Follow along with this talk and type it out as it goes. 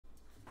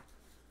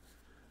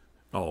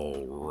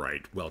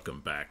Alright,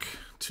 welcome back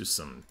to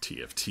some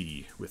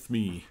TFT with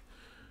me,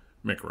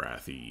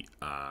 Mcwrathy.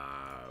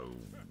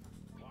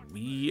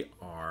 We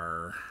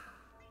are...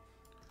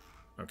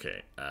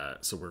 Okay,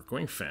 so we're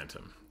going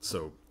Phantom.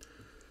 So,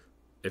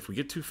 if we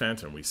get 2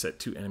 Phantom, we set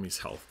 2 enemies'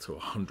 health to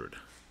 100.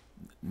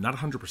 Not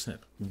 100%,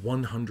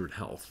 100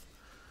 health.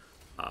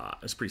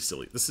 It's pretty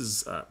silly. This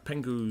is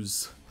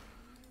Pengu's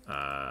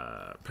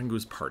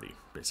party,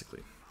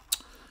 basically.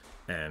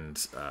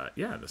 And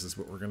yeah, this is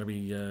what we're gonna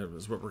be.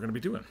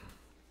 Doing.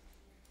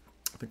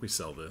 I think we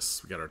sell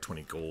this. We got our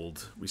 20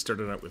 gold. We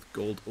started out with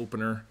gold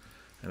opener,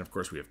 and of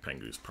course we have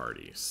Pengu's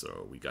party.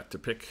 So we got to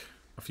pick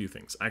a few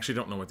things. I actually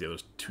don't know what the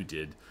other 2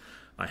 did.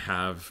 I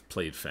have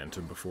played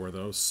Phantom before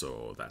though,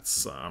 so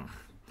that's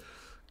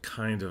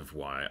kind of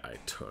why I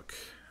took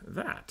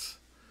that.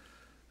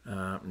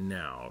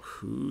 Now,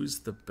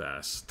 who's the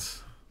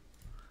best?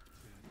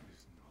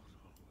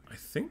 I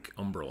think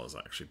Umbrella's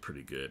actually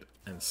pretty good,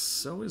 and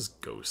so is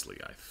Ghostly,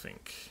 I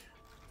think.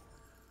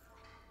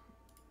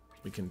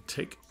 We can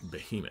take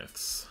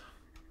Behemoths.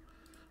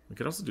 We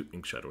could also do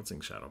Inkshadow. What's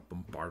Inkshadow?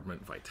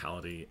 Bombardment,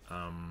 Vitality.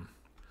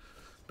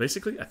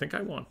 Basically, I think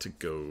I want to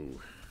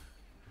go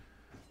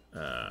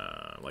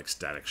like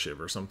Static Shiv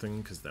or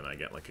something, because then I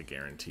get like a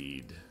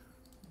guaranteed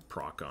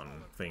proc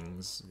on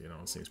things. You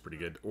know, it seems pretty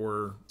good.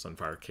 Or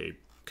Sunfire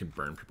Cape can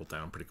burn people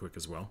down pretty quick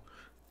as well.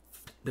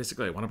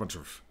 Basically, I want a bunch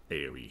of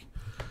AoE.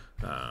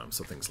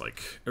 So things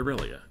like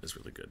Aurelia is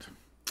really good.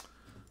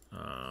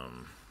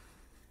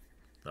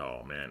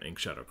 Oh man,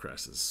 Inkshadow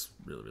Crest is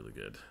really, really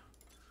good.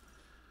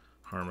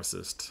 Harm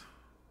Assist.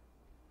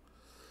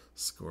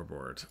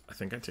 Scoreboard. I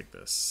think I take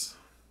this.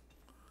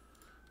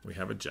 We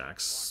have a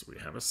Jax. We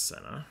have a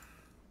Senna.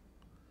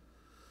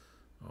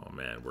 Oh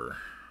man, we're...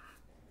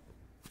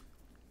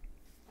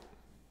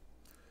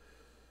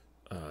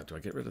 do I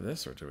get rid of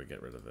this or do we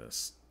get rid of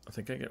this? I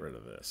think I get rid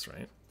of this,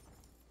 right?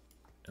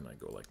 And I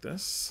go like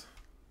this.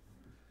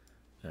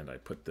 And I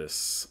put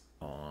this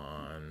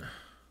on...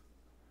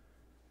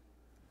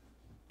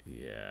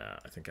 Yeah,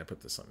 I think I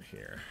put this on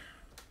here.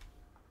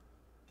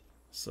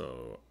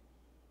 So,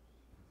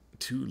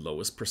 2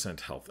 lowest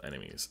percent health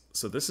enemies.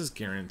 So this is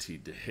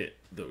guaranteed to hit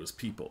those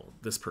people,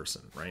 this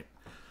person, right?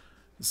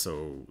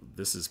 So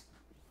this is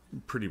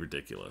pretty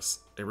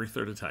ridiculous. Every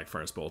 3rd attack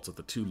fires bolts at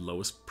the 2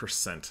 lowest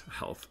percent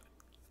health,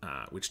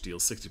 which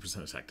deals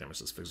 60% attack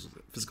damage as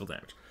physical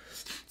damage.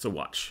 So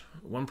watch.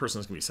 One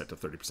person is going to be set to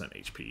 30%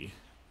 HP.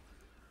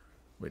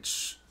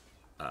 Which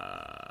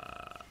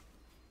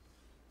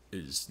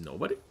is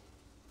nobody.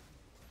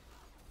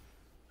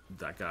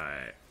 That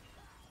guy.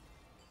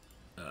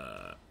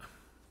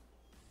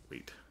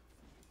 Wait.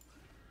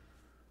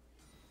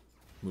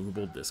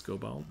 Movable disco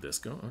ball.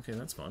 Disco. Okay,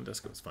 that's fun.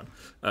 Disco's fun.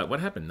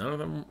 What happened? None of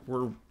them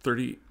were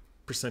 30%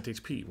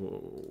 HP.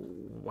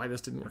 Why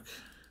this didn't work?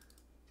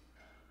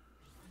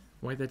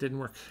 Why that didn't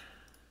work?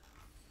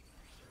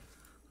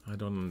 I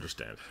don't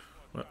understand.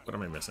 What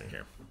am I missing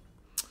here?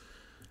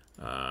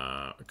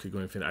 Could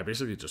go infinite. I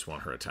basically just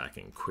want her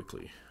attacking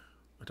quickly.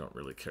 I don't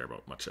really care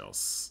about much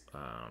else.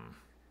 I'll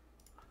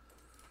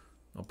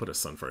put a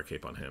Sunfire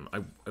Cape on him.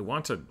 I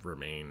want to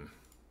remain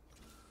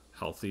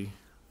healthy.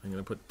 I'm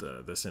going to put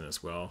this in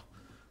as well.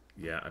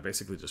 Yeah, I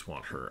basically just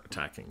want her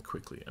attacking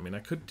quickly. I mean, I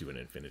could do an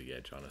Infinity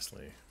Edge,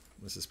 honestly.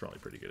 This is probably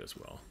pretty good as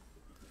well.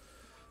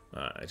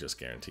 It just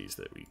guarantees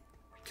that we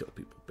kill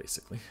people,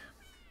 basically.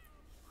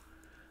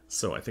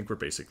 So I think we're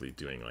basically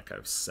doing like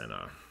a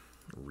Senna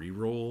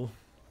reroll.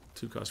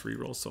 2-cost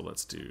reroll, so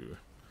let's do...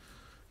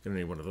 Gonna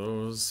need one of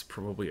those.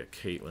 Probably a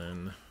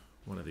Caitlyn.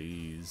 One of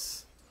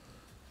these.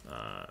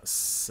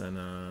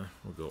 Senna.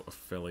 We'll go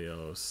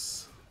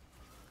Aphelios.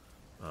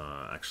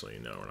 Actually,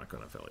 no, we're not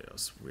going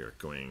Aphelios. We are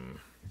going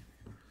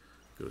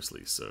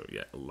Ghostly. So,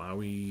 yeah,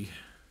 Alawi.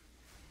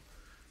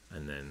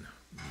 And then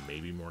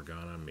maybe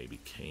Morgana, maybe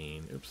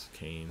Kayn. Oops,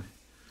 Kayn.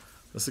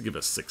 This will give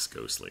us 6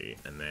 Ghostly.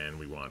 And then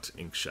we want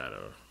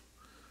Inkshadow.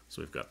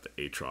 So we've got the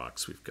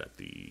Aatrox. We've got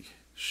the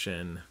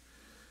Shen.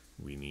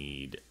 We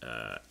need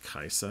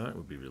Kaisa, it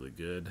would be really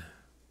good.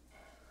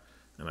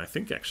 And I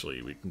think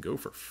actually we can go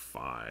for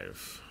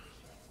 5.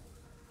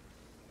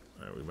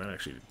 We might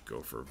actually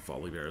go for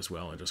Volibear as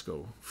well and just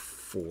go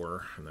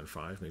 4 and then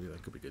 5. Maybe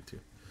that could be good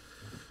too.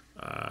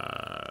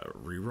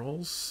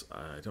 Rerolls,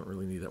 I don't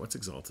really need that. What's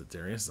Exalted?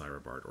 Darius,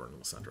 Zyrabard, or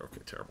Lissandra.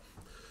 Okay, terrible.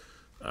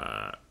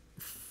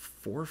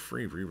 4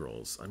 free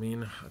rerolls. I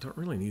mean, I don't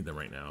really need them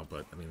right now,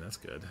 but I mean, that's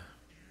good.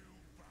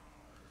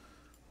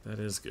 That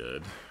is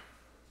good.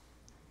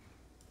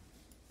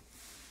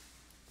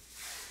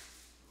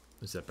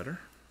 Is that better?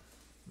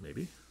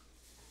 Maybe.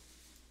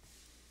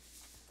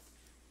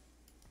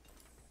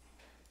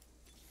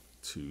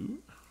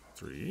 2,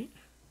 3,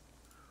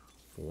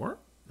 4.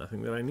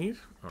 Nothing that I need.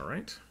 All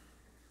right.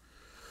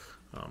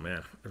 Oh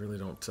man, I really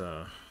don't.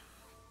 I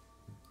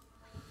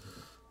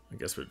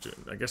guess we're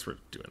doing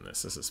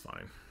this. This is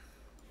fine.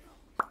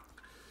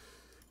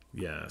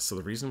 Yeah. So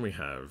the reason we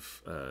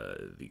have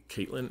the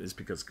Caitlyn is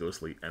because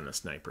Ghostly and the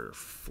Sniper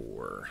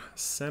for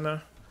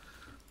Senna.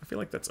 I feel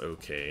like that's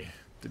okay.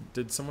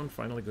 Did someone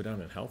finally go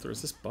down in health, or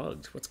is this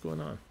bugged? What's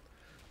going on?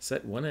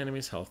 Set one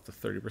enemy's health to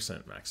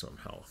 30% maximum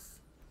health.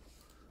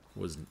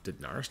 Did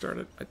Nara start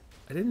it?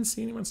 I didn't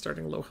see anyone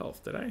starting low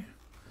health, did I?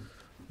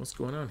 What's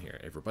going on here,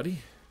 everybody?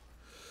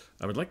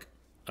 I would like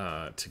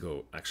to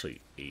go actually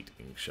 8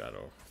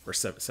 Inkshadow, or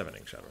 7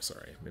 Inkshadow,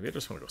 sorry. Maybe I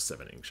just want to go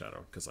 7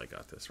 Inkshadow, because I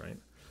got this, right?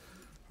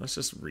 Let's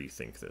just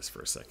rethink this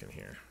for a second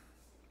here.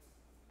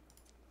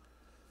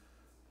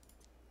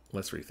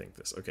 Let's rethink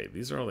this. Okay,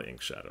 these are all the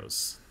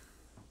Inkshadows.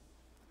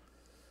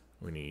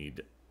 We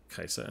need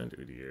Kaisa and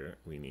Udyr.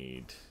 We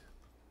need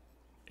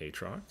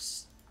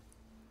Aatrox.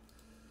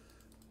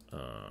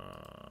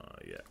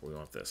 Yeah, we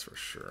want this for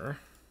sure.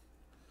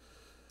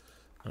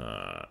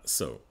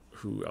 So,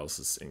 who else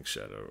is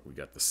Inkshadow? We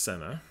got the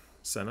Senna,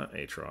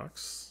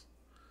 Aatrox.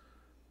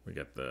 We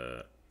got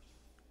the...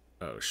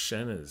 Oh,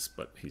 Shen is,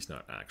 but he's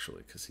not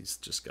actually, because he's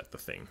just got the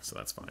thing, so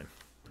that's fine.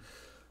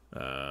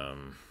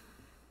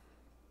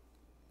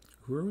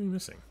 Who are we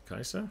missing?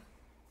 Kaisa?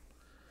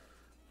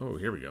 Oh,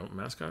 here we go.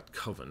 Mascot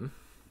Coven.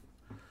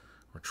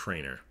 Or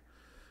Trainer.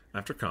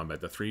 After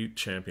combat, the 3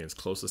 champions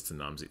closest to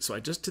Namzi. So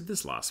I just did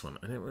this last one,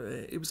 and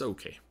it was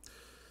okay.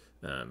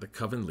 The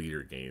Coven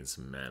leader gains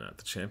mana.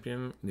 The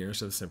champion nearest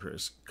to the center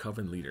is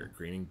Coven leader,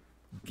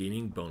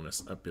 gaining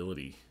bonus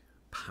ability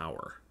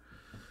power.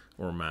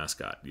 Or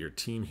mascot. Your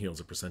team heals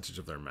a percentage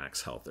of their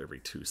max health every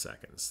 2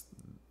 seconds.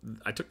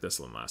 I took this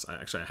one last.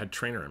 I had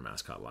trainer and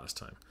mascot last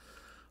time.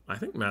 I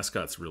think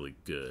mascot's really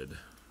good.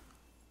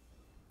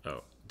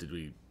 Oh, did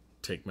we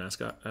take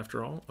mascot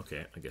after all?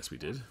 Okay, I guess we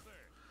did.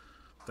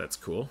 That's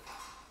cool.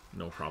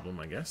 No problem,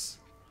 I guess.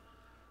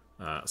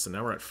 So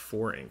now we're at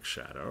 4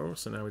 Inkshadow.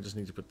 So now we just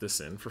need to put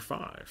this in for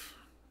 5.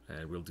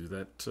 And we'll do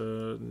that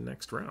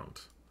next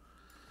round.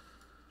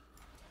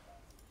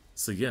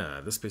 So yeah,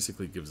 this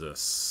basically gives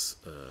us...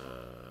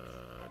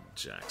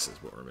 Jax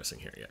is what we're missing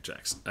here. Yeah,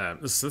 Jax.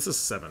 This is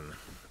 7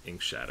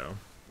 Inkshadow.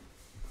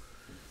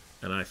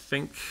 And I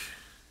think...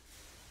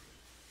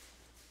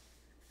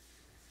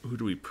 Who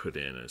do we put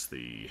in as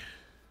the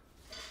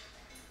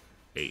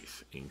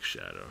 8th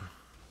Inkshadow?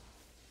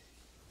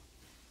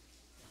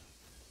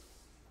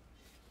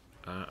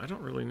 I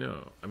don't really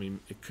know. I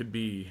mean, it could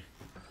be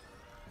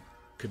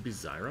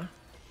Zyra,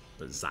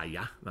 but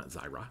Zaya, not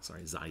Zyra.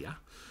 Sorry, Zaya.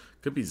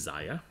 Could be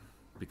Zaya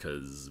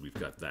because we've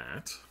got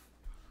that.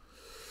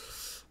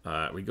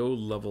 We go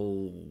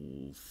level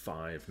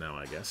 5 now,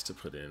 I guess, to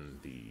put in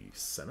the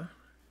Senna.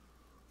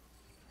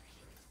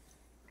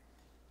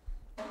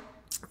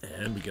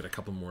 And we get a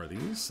couple more of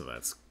these, so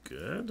that's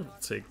good. We'll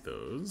take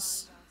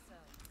those.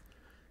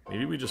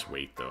 Maybe we just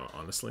wait, though.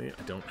 Honestly,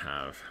 I don't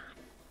have...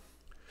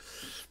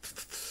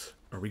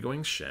 Are we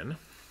going Shen?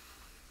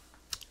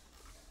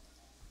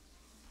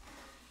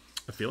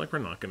 I feel like we're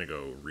not going to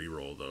go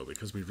reroll, though,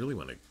 because we really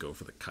want to go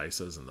for the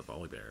Kaisas and the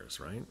Volibears,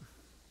 right?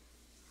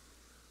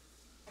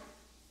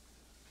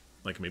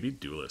 Like, maybe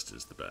Duelist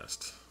is the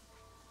best.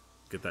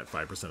 Get that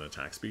 5%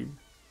 attack speed.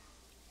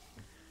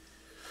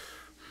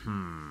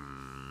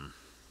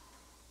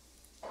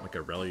 Like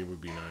a Rally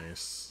would be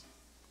nice.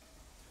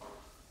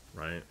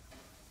 Right?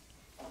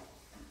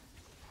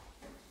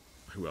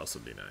 Who else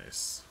would be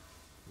nice?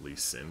 Lee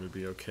Sin would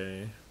be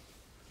okay.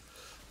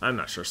 I'm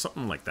not sure.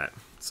 Something like that.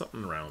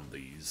 Something around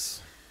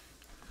these.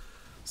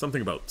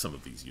 Something about some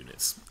of these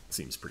units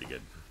seems pretty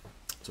good.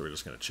 So we're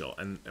just going to chill.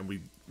 And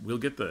we'll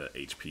get the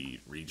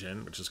HP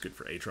regen, which is good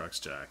for Aatrox,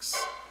 Jax.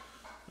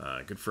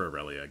 Good for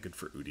Aurelia. Good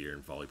for Udyr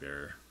and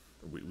Volibear.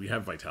 We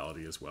have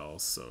Vitality as well,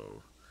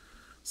 so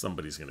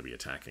somebody's going to be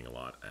attacking a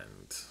lot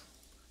and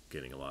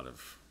getting a lot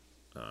of...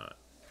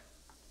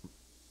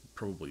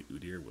 probably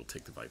Udyr will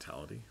take the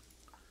Vitality.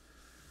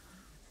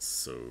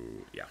 So,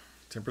 yeah.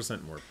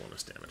 10% more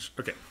bonus damage.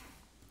 Okay.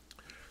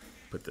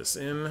 Put this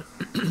in.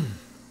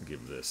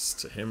 Give this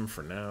to him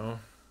for now.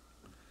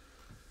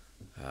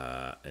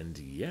 And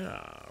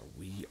yeah,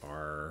 we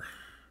are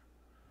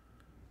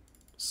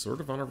sort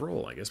of on a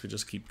roll. I guess we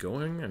just keep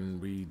going and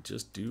we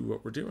just do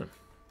what we're doing.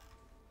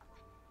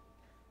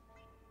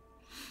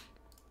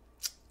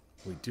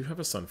 We do have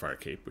a Sunfire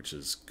Cape, which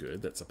is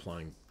good. That's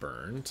applying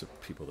burn to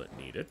people that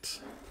need it.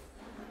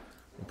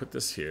 We'll put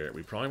this here.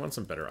 We probably want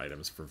some better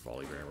items for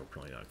Volibear. We're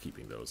probably not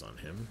keeping those on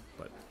him,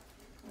 but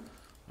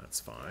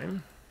that's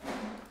fine.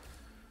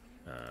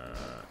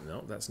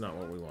 No, that's not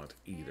what we want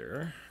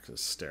either, because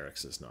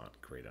Sterix is not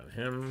great on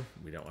him.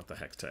 We don't want the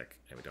Hextech,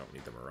 and we don't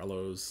need the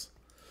Morellos.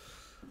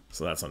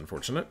 So that's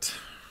unfortunate,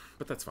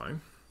 but that's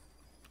fine.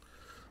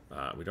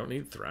 We don't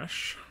need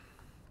Thresh.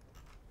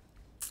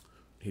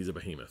 He's a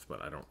behemoth,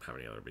 but I don't have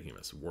any other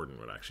behemoths. Warden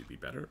would actually be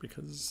better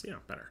because, yeah,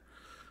 better.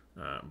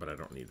 But I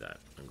don't need that.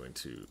 I'm going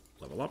to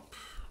level up.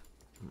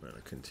 I'm going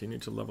to continue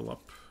to level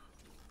up.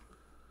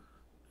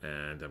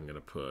 And I'm going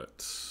to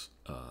put...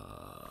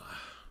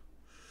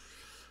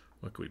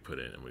 what could we put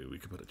in? We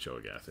could put a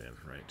Cho'Gath in,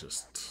 right?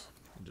 Just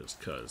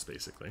cuz,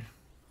 basically.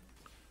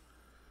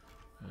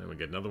 And we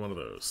get another one of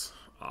those.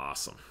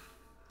 Awesome.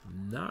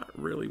 Not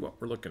really what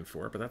we're looking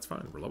for, but that's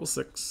fine. We're level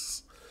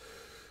 6.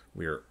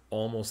 We are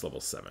almost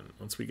level 7.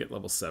 Once we get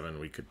level 7,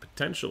 we could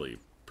potentially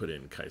put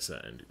in Kaisa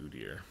and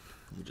Udyr.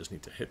 We just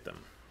need to hit them.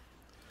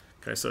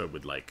 Kaisa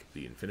would like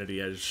the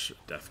Infinity Edge,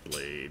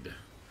 Deathblade.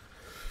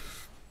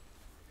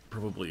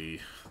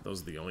 Probably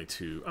those are the only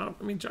two. I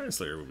mean, Giant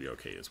Slayer would be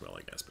okay as well,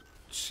 I guess. But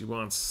she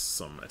wants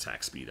some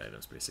attack speed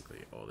items, basically.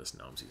 Oh, this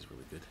Namzi is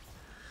really good.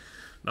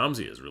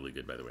 Namzi is really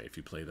good, by the way. If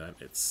you play that,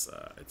 it's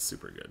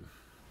super good.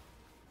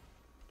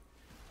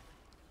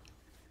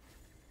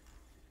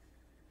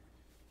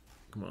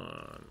 Come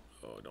on.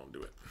 Oh, don't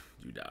do it.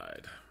 You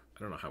died. I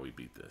don't know how we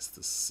beat this.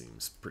 This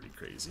seems pretty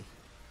crazy.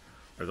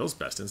 Are those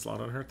best in slot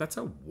on her? That's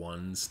a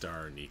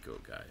 1-star Nico,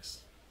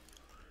 guys.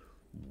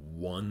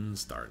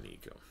 1-star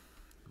Nico.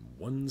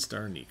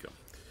 1-star Nico.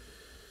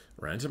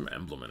 Random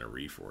emblem and a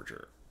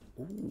reforger.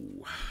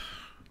 Ooh.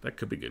 That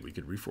could be good. We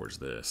could reforge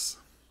this.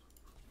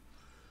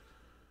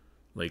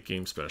 Late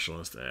game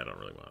specialist. I don't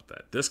really want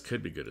that. This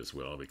could be good as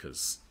well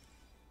because,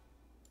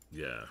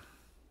 yeah.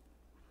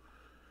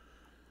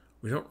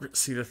 We don't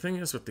see, the thing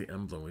is with the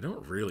emblem, we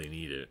don't really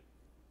need it,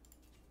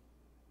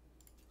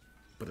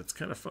 but it's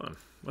kind of fun.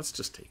 Let's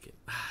just take it.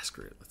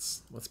 Screw it.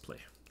 Let's play.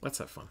 Let's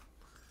have fun.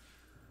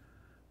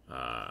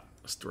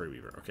 Story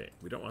Weaver. Okay,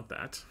 we don't want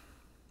that.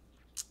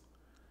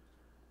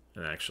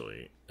 And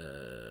actually,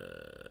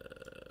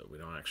 we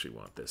don't actually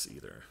want this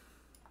either.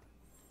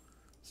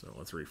 So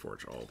let's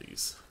reforge all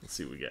these. Let's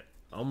see what we get.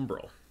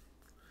 Umbral.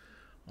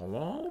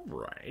 All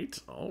right,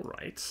 all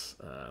right.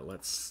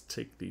 Let's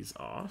take these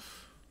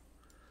off.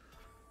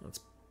 Let's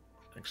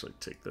actually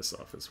take this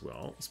off as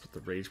well. Let's put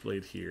the Rage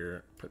Blade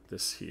here, put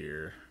this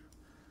here,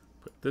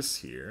 put this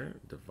here,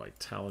 the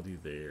Vitality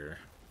there.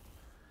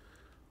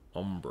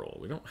 Umbral.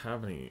 We don't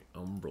have any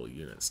Umbral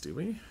units, do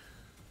we?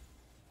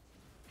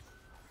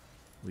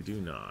 We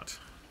do not.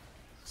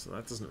 So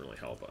that doesn't really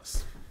help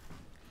us.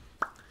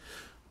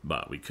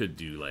 But we could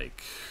do,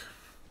 like,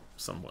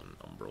 someone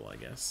Umbral, I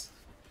guess.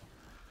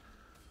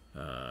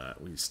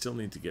 We still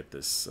need to get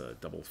this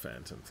double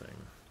Phantom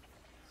thing.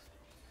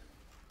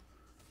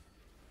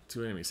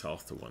 2 enemies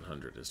health to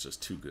 100 is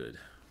just too good.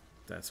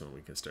 That's when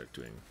we can start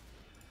doing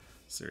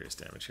serious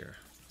damage here.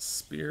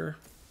 Spear.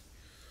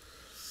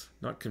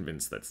 Not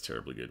convinced that's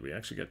terribly good. We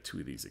actually got 2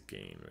 of these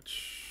again,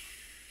 which,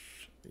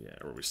 yeah,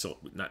 or we still,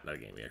 not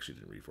again, we actually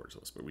didn't reforge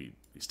those, but we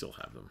still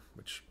have them,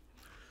 which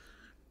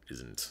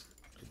isn't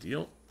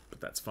ideal,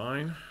 but that's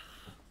fine.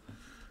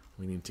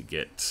 We need to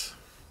get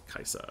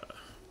Kaisa,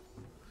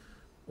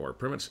 or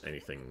pretty much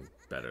anything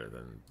better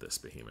than this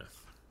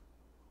behemoth.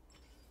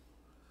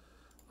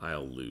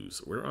 I'll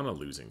lose. We're on a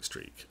losing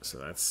streak, so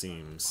that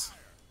seems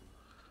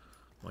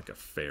like a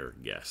fair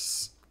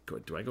guess.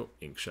 Do I go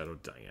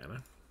Inkshadow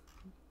Diana?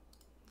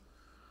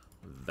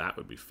 That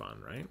would be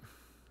fun, right?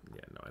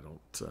 Yeah, no,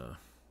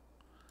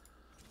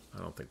 I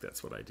don't think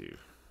that's what I do.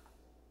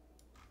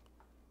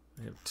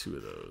 I have 2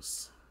 of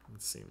those.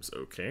 It seems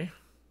okay.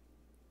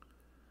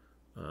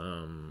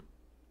 I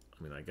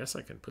mean, I guess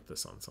I can put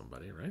this on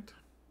somebody, right?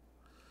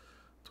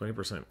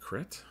 20%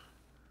 crit.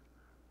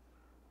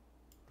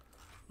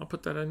 I'll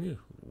put that on you.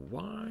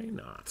 Why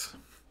not?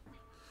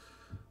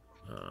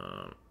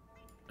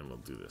 And we'll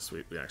do this.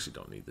 We actually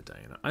don't need the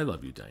Diana. I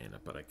love you, Diana,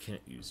 but I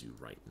can't use you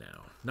right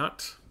now.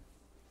 Not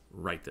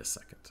right this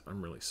second.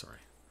 I'm really sorry.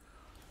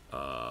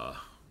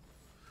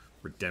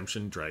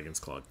 Redemption, Dragon's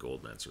Claw,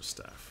 Goldmancer's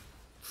Staff.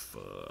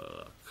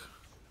 Fuck.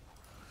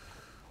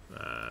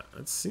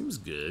 That seems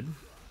good.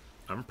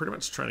 I'm pretty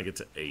much trying to get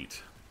to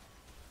 8.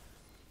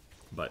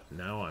 But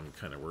now I'm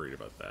kind of worried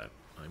about that.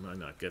 I might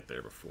not get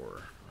there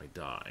before I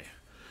die.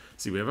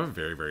 See, we have a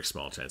very, very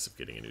small chance of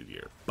getting a new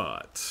gear,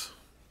 but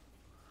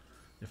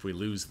if we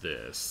lose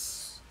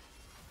this,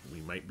 we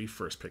might be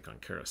first pick on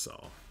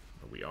Carousel.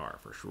 We are,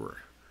 for sure.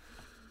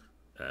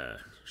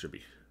 Should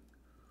be.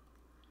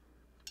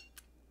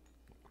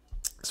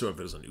 So if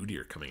there's a new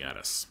gear coming at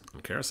us on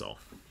Carousel,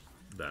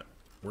 that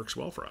works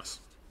well for us.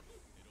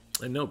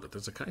 And no, but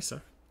there's a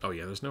Kaisa. Oh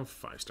yeah, there's no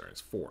 5-star, it's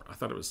 4. I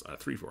thought it was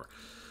 3-4.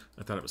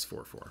 I thought it was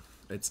 4-4.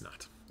 It's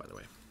not, by the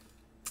way.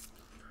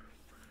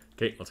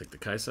 Okay, I'll take the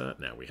Kaisa.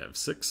 Now we have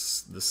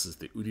 6. This is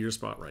the Udyr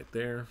spot right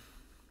there.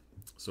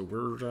 So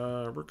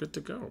we're good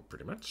to go,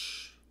 pretty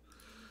much.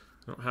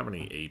 I don't have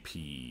any AP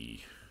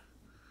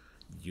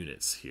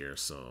units here,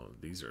 so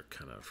these are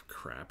kind of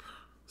crap.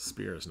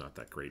 Spear is not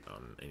that great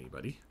on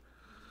anybody.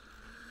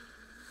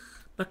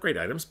 Not great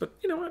items, but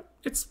you know what?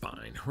 It's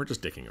fine. We're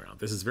just dicking around.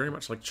 This is very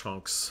much like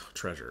Chonk's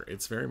Treasure.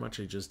 It's very much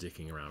a just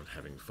dicking around,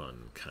 having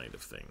fun kind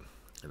of thing.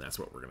 And that's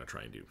what we're going to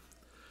try and do.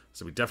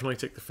 So we definitely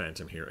take the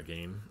Phantom here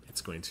again.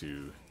 It's going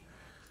to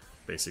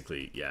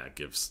basically, yeah,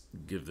 give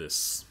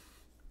this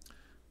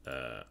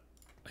a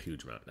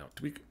huge amount. Now,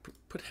 do we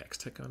put Hex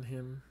Tech on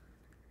him?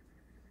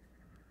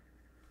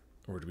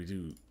 Or do we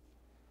do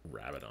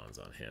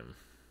Rabadons on him?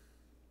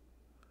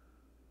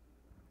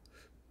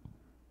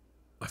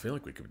 I feel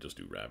like we could just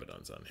do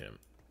Rabadons on him.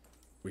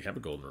 We have a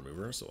golden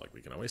remover, so like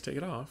we can always take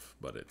it off,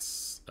 but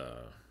it's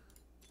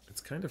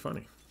kind of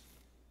funny.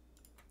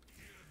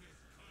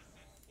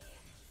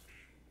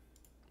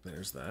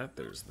 There's that,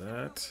 there's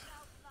that.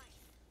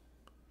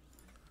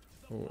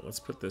 Oh, let's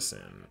put this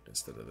in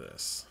instead of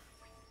this.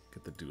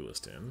 Get the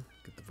Duelist in,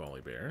 get the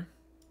Volley Bear.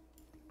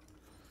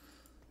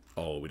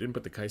 Oh, we didn't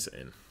put the Kaisa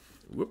in.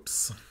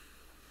 Whoops.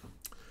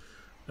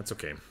 That's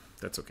okay.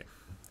 That's okay.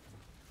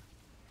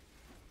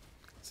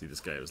 See, this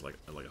guy was like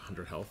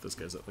 100 health. This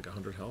guy's at like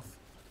 100 health.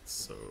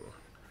 So,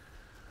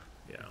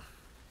 yeah.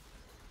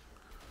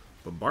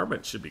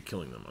 Bombardment should be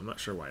killing them. I'm not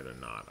sure why they're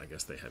not. I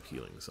guess they have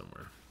healing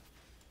somewhere.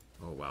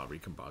 Oh, wow.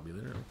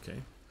 Recombobulator.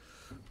 Okay.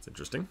 It's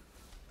interesting.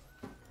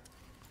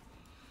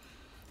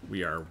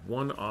 We are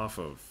 1 off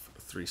of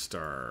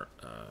 3-star,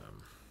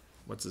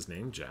 what's his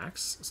name?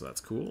 Jax. So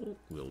that's cool.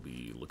 We'll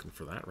be looking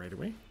for that right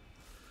away.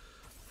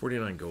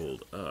 49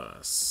 gold.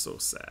 So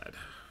sad.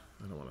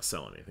 I don't want to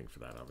sell anything for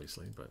that,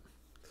 obviously, but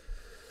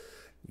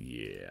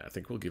yeah, I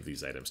think we'll give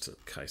these items to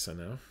Kaisa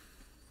now.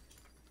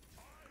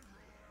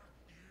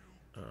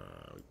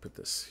 We put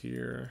this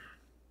here.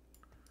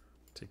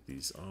 Take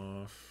these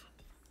off.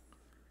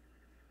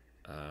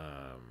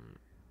 I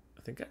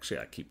think actually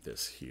I keep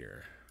this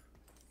here.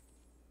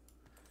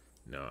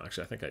 No,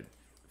 actually I think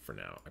for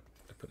now, I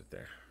put it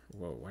there.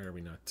 Whoa, why are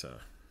we not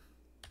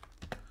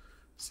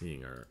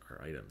seeing our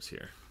items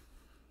here?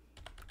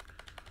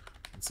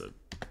 It's a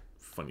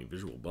funny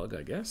visual bug,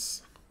 I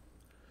guess.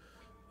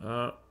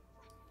 What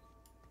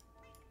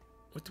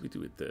do we do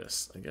with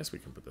this? I guess we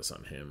can put this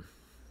on him.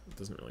 It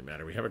doesn't really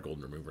matter. We have a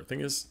golden remover.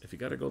 Thing is, if you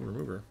got a golden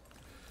remover,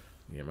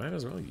 you might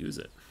as well use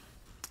it.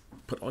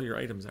 Put all your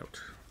items out,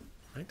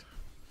 right?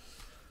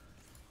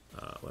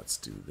 Let's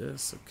do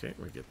this. Okay,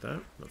 we get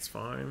that. That's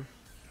fine.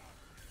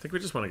 I think we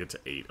just want to get to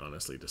 8,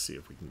 honestly, to see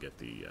if we can get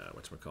the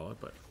whatchamacallit.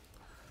 But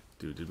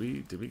dude,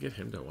 did we get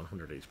him to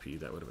 100 HP?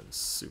 That would have been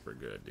super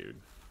good, dude.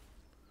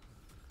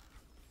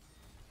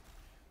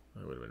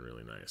 That would have been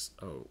really nice.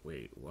 Oh,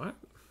 wait, what?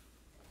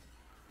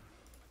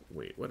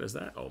 Wait, what is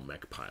that? Oh,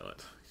 mech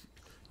pilot.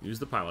 Use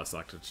the pilot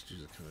select to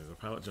choose a, the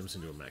pilot jumps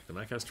into a mech. The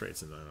mech has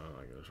traits and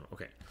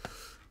okay.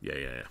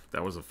 Yeah.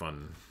 That was a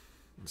fun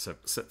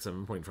set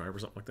 7.5 or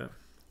something like that.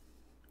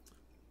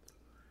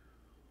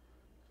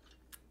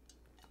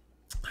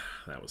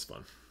 That was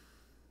fun.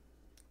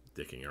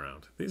 Dicking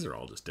around. These are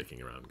all just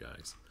dicking around,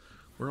 guys.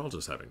 We're all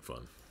just having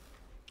fun.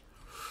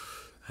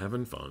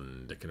 Having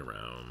fun, dicking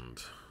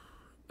around.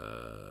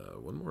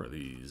 One more of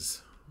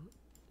these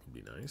would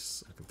be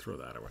nice. I can throw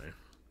that away.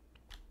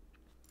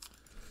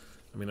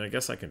 I mean, I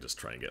guess I can just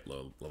try and get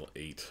level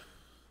 8.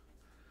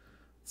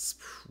 It's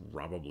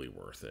probably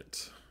worth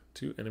it.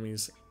 2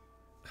 enemies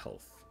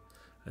health.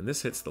 And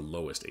this hits the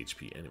lowest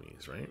HP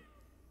enemies, right?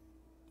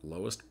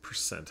 Lowest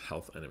percent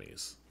health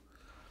enemies.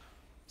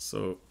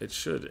 So it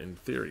should, in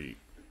theory,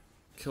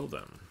 kill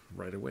them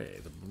right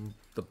away.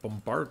 The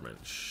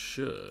bombardment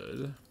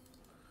should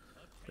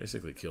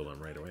basically kill them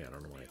right away. I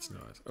don't know why it's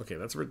not. Okay,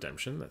 that's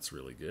redemption. That's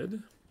really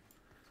good.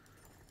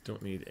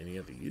 Don't need any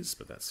of these,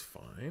 but that's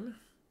fine.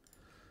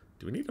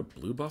 Do we need a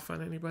blue buff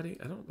on anybody?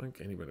 I don't think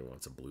anybody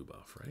wants a blue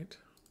buff, right?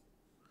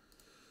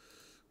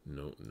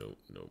 No.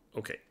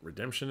 Okay,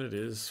 redemption it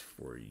is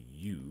for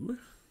you.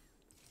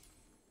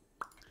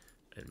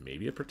 And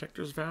maybe a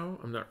protector's vow?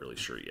 I'm not really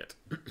sure yet.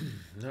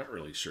 Not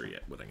really sure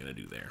yet what I'm going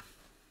to do there.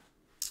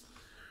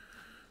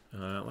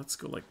 Let's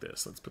go like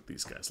this. Let's put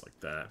these guys like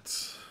that.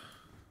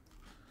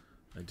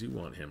 I do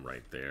want him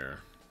right there.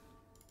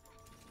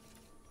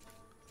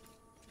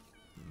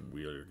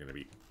 We are going to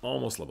be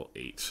almost level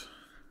 8.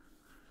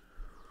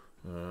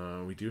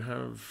 We do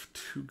have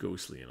 2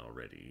 ghostly in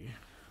already.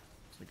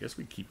 So I guess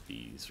we keep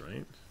these,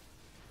 right?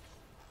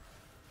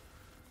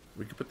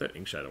 We could put that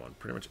Inkshadow on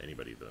pretty much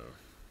anybody, though.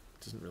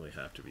 It doesn't really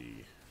have to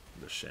be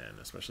the Shen,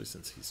 especially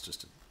since he's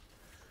just a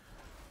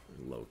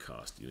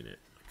low-cost unit.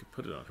 I could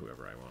put it on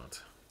whoever I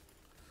want.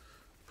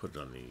 Put it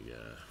on the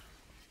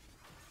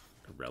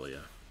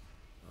Aurelia,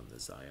 on the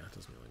Zaya. It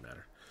doesn't really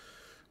matter.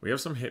 We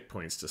have some hit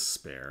points to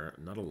spare.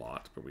 Not a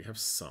lot, but we have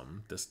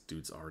some. This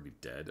dude's already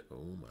dead.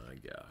 Oh my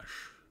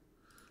gosh.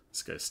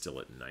 This guy's still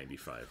at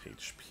 95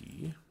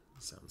 HP.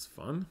 Sounds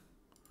fun.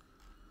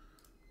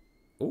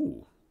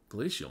 Oh,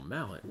 Glacial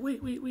Mallet.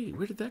 Wait.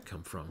 Where did that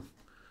come from?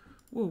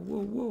 Whoa.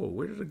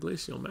 Where did a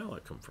Glacial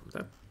Mallet come from?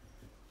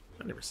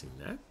 I've never seen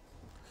that.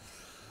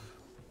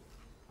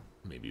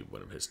 Maybe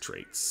one of his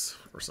traits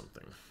or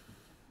something.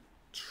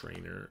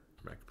 Trainer,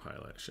 Mech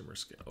Pilot, Shimmer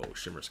Scale. Oh,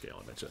 Shimmer Scale.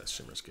 I bet you that's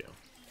Shimmer Scale.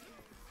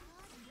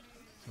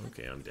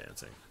 Okay, I'm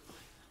dancing.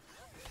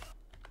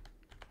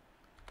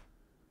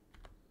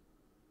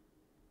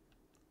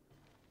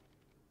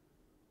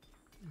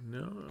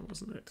 No, that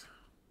wasn't it.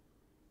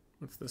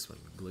 What's this one?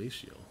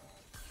 Glacial.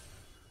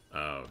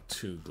 Oh,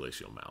 2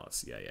 Glacial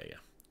Mallets. Yeah.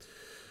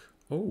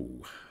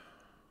 Oh,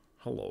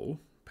 hello.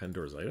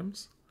 Pandora's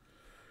items.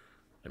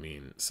 I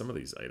mean, some of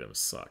these items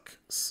suck,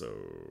 so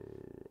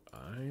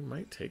I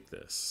might take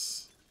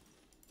this.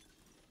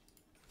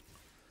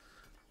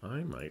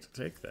 I might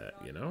take that,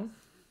 you know?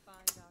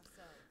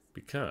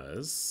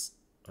 Because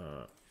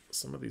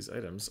some of these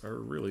items are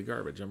really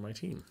garbage on my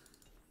team.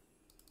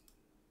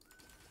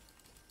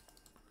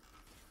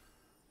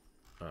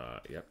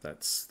 Yep,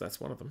 that's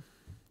one of them.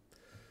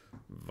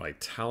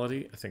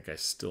 Vitality, I think I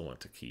still want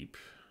to keep.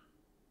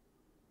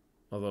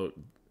 Although,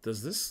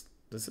 does this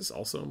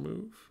also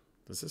move?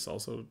 Does this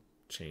also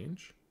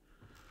change?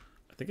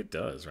 I think it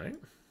does, right?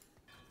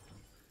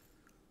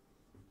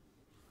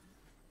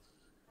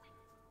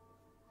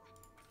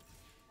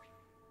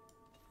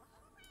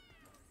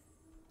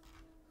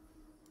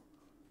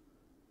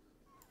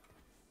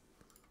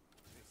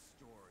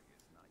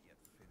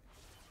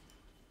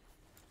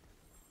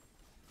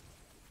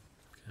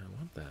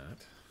 want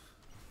that.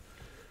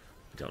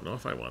 I don't know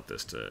if I want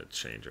this to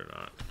change or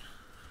not.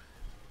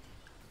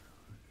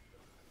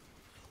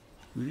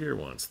 Udyr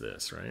wants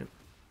this, right?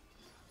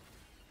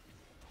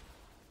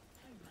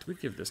 Do we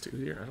give this to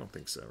Udyr? I don't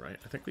think so, right?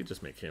 I think we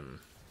just make him...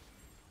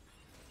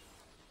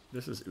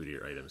 This is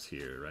Udyr items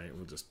here, right?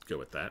 We'll just go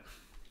with that.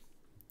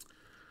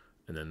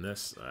 And then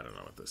this, I don't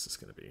know what this is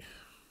going to be.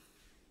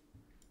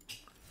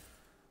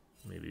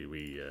 Maybe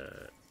we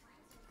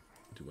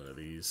do one of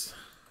these.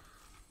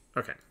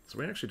 Okay, so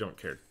we actually don't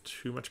care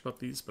too much about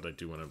these, but I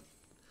do want to...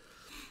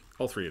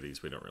 All three of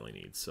these we don't really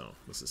need, so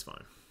this is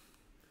fine.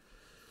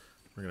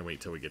 We're going to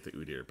wait till we get the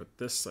Udyr, but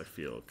this I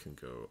feel can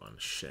go on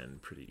Shen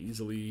pretty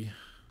easily.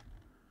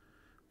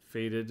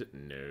 Faded?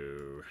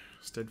 No.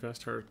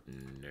 Steadfast Heart?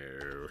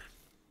 No.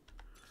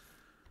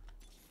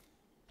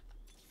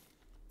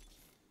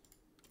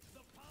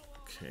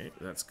 Okay,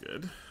 that's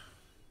good.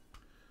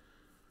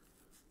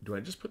 Do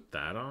I just put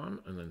that on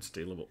and then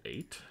stay level 8?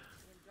 In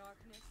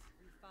darkness,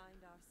 we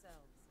find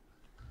ourselves.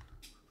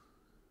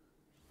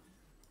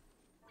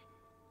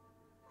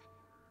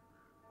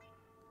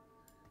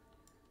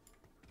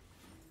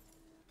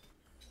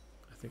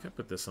 I think I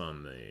put this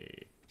on the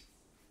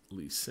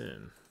Lee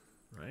Sin,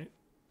 right?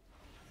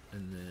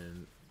 And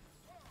then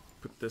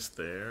put this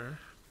there.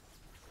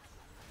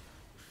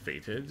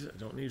 Fated. I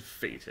don't need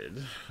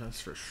Fated,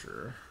 that's for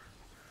sure.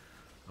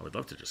 I would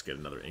love to just get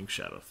another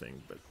Inkshadow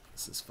thing, but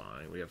this is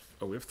fine. We have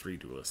 3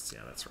 duelists.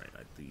 Yeah, that's right.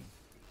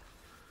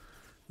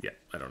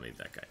 I don't need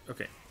that guy.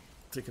 Okay,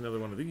 take another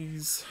one of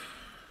these.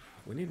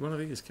 We need one of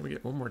these. Can we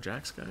get one more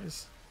Jax,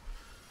 guys?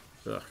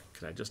 Ugh,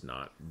 can I just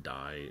not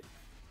die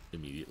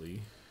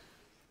immediately?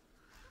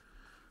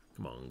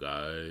 Come on,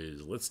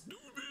 guys. Let's do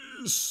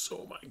this.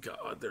 Oh my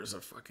god, there's a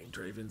fucking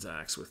Draven's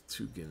Axe with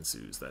 2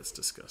 Ginsus. That's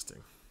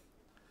disgusting.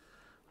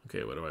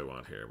 Okay, what do I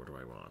want here? What do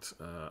I want?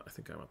 I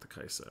think I want the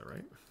Kaisa,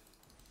 right?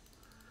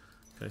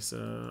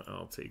 Kaisa,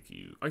 I'll take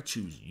you. I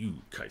choose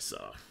you,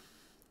 Kaisa.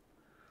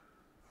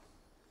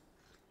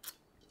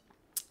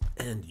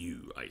 And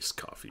you, iced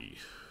coffee.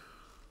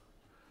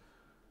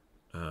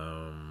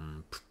 I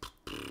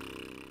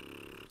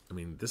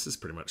mean, this is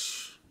pretty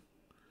much...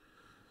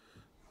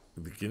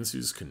 The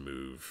Ginsus can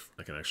move.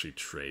 I can actually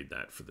trade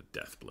that for the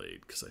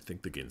Deathblade, because I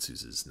think the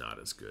Ginsus is not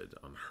as good.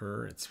 On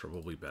her, it's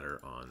probably better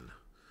on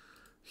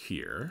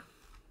here.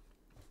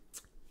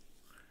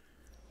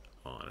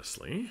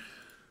 Honestly.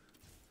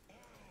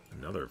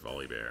 Another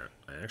Volibear.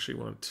 I actually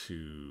want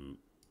to...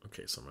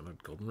 Okay, so I'm going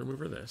to Golden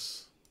Remover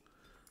this.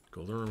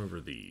 Golden Remover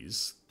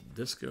these.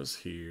 This goes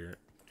here,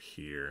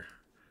 here,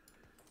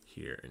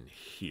 here, and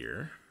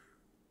here.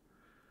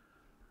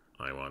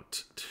 I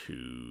want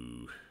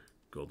to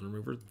Golden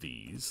Remover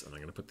these, and I'm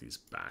going to put these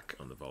back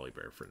on the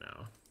Volibear for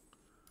now.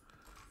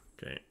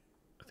 Okay,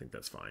 I think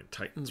that's fine.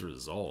 Titan's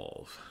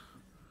Resolve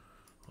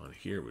on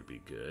here would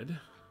be good.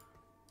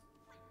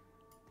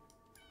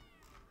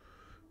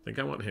 I think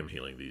I want him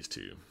healing these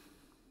 2.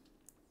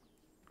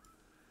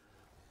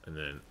 And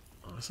then,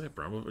 honestly, I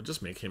probably would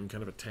just make him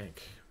kind of a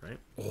tank, right?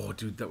 Oh,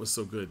 dude, that was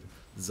so good.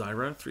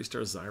 Zyra,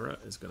 3-star Zyra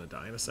is going to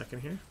die in a second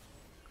here.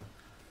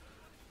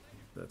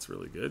 That's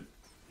really good.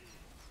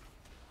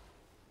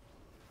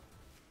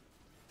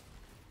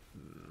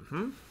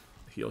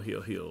 Heal,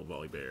 heal, heal,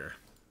 Volibear.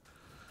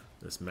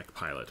 This mech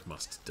pilot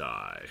must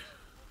die.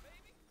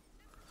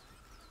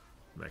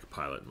 Mech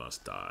pilot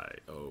must die.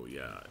 Oh,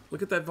 yeah.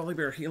 Look at that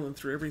Volibear healing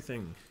through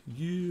everything.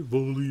 Yeah,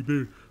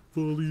 Volibear,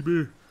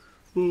 Volibear,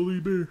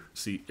 Volibear.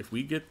 See, if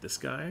we get this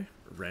guy,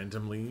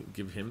 randomly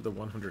give him the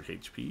 100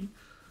 HP,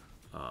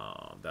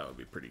 that would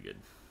be pretty good.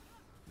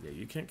 Yeah,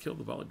 you can't kill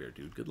the Volibear,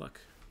 dude. Good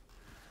luck.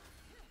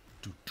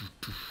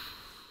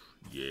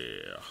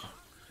 Yeah.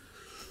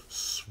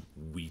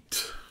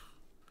 Sweet.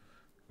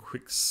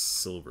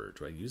 Quicksilver.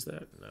 Do I use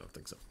that? No, I don't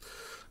think so.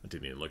 I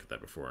didn't even look at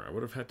that before. I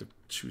would have had to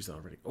choose that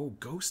already. Oh,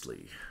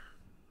 Ghostly.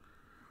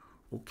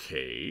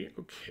 Okay,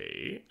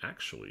 okay.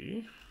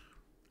 Actually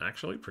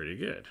pretty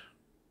good.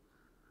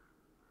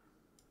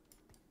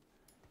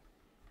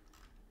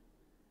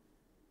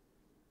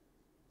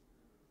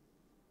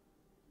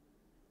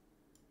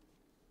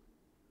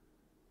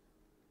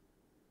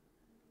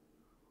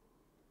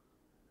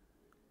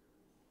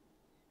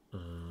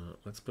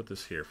 Let's put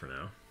this here for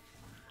now.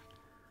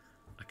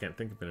 I can't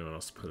think of anyone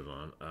else to put it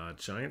on.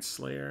 Giant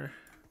Slayer.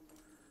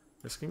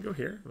 This can go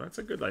here. That's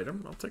a good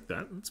item. I'll take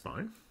that. That's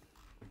fine.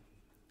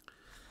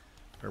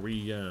 Are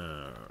we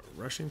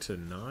rushing to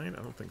 9?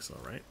 I don't think so,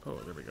 right? Oh,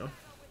 there we go.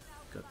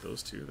 Got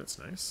those 2. That's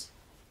nice.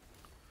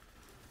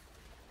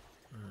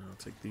 I'll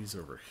take these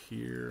over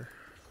here.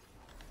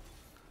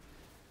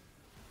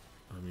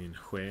 I mean,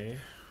 Hui.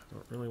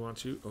 Don't really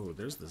want you. Oh,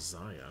 there's the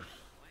Zaya.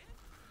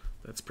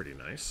 That's pretty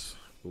nice.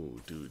 Oh,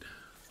 dude.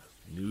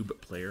 Noob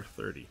player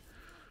 30.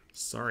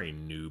 Sorry,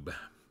 noob.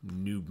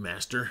 Noob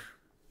master.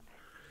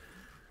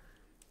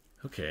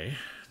 Okay,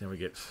 now we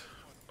get...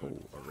 Oh,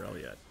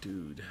 Aurelia.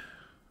 Dude.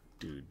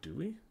 Dude, do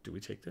we? Do we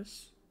take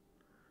this?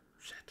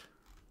 Shit.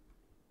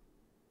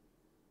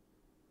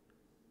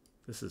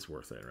 This is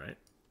worth it, right?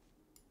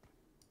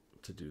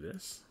 To do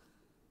this.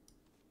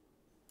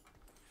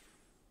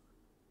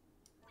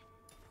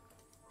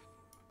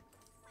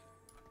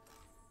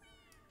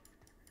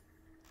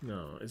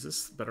 No, is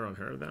this better on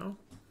her now?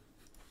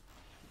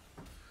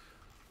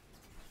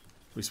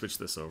 We switch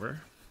this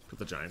over. Put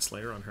the Giant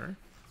Slayer on her.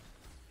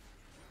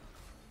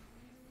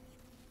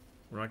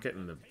 We're not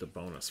getting the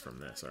bonus from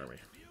this, are we?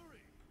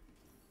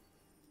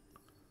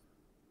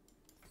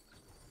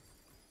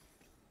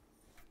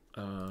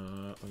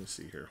 Let me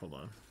see here. Hold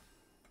on.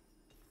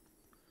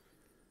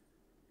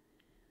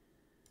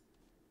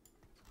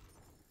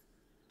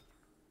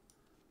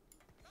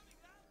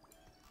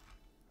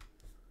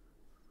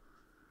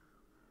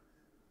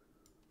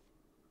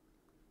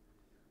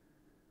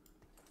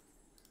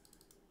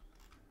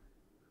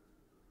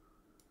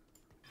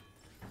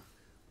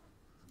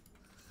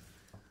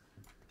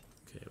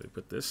 Okay, we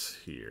put this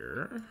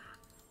here.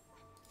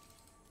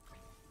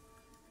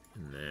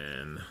 And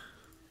then...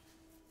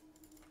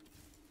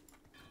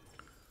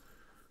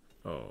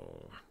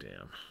 oh,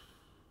 damn.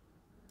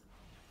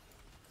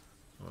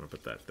 I want to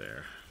put that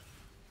there.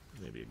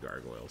 Maybe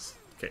gargoyles.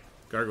 Okay,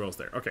 gargoyles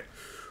there. Okay.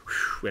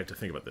 Whew, we have to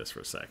think about this for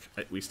a sec.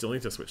 We still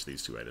need to switch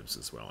these two items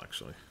as well,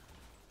 actually.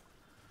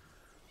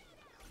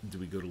 Do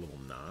we go to level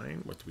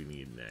 9? What do we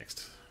need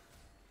next?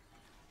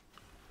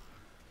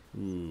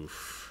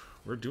 Oof.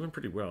 We're doing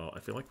pretty well. I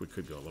feel like we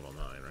could go level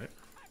 9, right?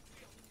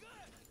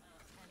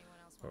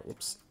 Oh,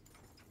 whoops.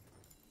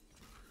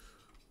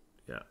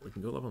 Yeah, we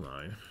can go level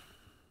 9.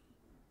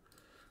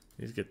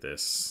 Need to get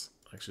this.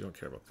 I actually don't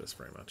care about this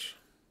very much.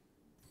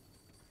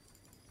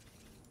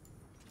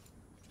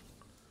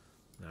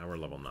 Now we're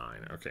level 9.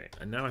 Okay,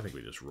 and now I think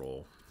we just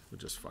roll. We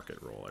just fuck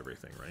it, roll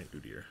everything, right? Oh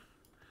dear.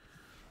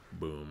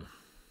 Boom.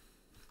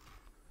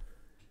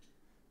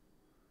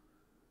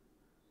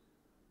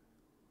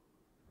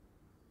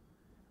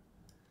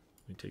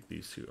 We take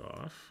these two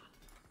off.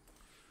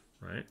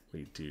 Right?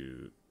 We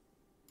do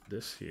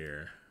this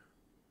here.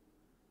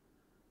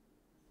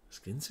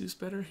 Skinsu's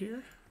better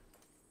here?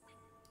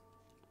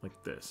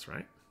 Like this,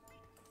 right?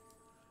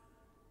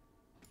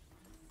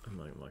 And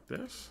like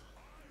this.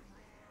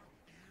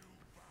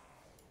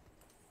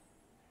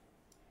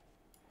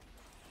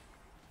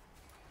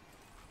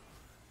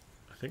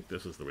 I think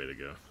this is the way to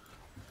go.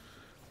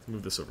 Let's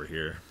move this over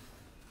here.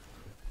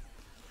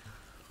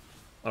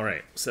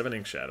 Alright, 7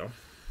 Inkshadow.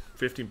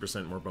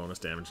 15% more bonus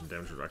damage and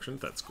damage reduction.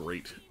 That's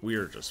great. We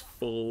are just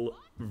full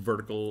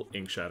vertical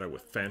Inkshadow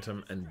with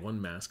Phantom and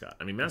 1 Mascot.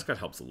 I mean, Mascot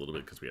helps a little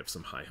bit because we have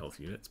some high health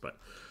units, but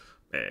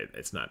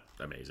it's not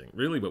amazing.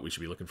 Really, what we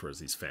should be looking for is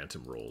these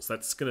Phantom rolls.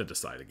 That's going to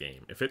decide a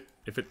game. If it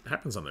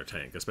happens on their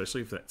tank,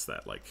 especially if that's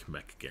that, like,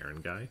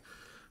 Mcwrathy guy,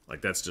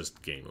 like, that's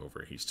just game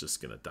over. He's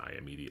just going to die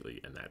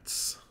immediately, and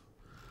that's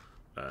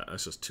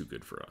just too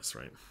good for us,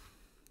 right?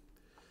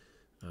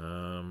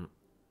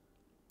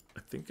 I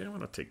think I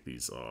want to take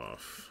these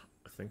off.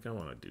 I think I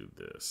want to do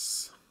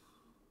this.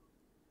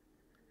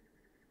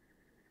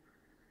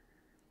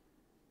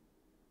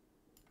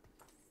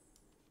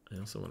 I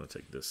also want to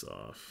take this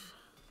off.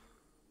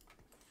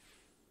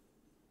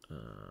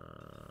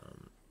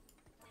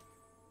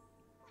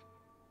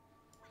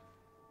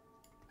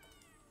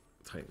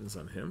 Titans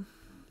on him.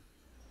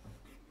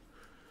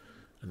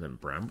 And then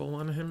Bramble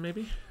on him,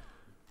 maybe?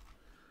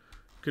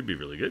 Could be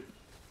really good.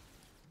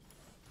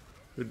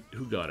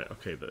 Who got it?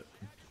 Okay, the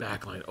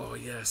backline. Oh,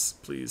 yes.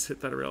 Please hit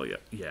that Aurelia.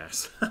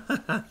 Yes. Was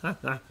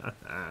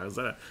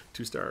that a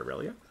 2-star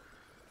Aurelia?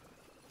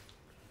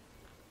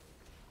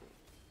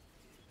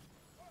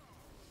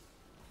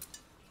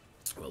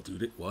 Well,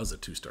 dude, it was a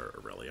 2-star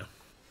Aurelia.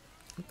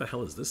 What the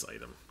hell is this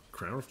item?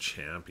 Crown of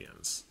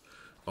Champions.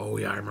 Oh,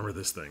 yeah, I remember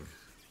this thing.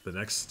 The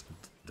next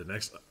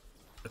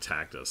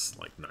attacked us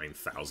like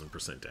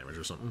 9,000% damage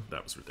or something.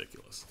 That was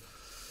ridiculous.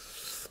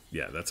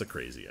 Yeah, that's a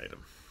crazy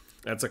item.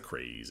 That's a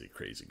crazy,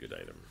 crazy good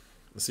item.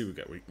 Let's see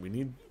what we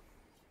got.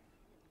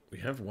 We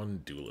have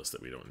 1 duelist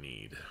that we don't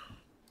need.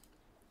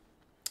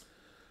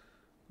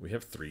 We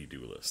have 3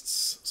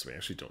 duelists, so we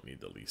actually don't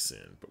need the Lee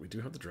Sin, but we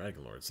do have the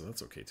Dragon Lord, so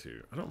that's okay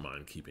too. I don't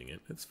mind keeping it.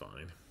 It's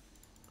fine.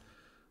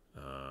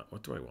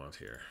 What do I want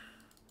here?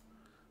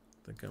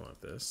 I think I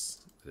want this.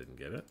 I didn't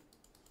get it.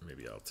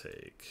 Maybe I'll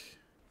take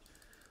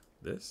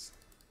this.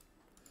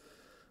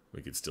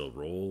 We could still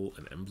roll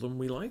an emblem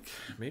we like,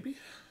 maybe?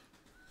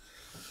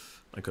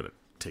 I could have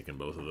taken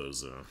both of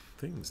those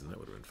things, and that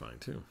would have been fine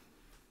too.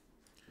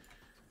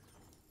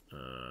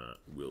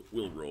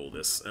 We'll roll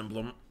this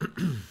emblem.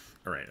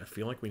 All right, I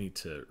feel like we need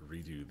to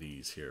redo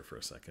these here for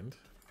a second.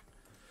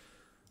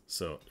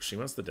 So she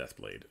wants the Death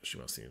Blade, she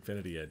wants the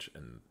Infinity Edge,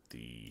 and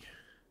the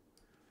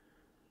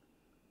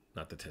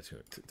not the tattoo.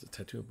 The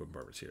tattoo of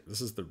Bombardier.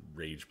 This is the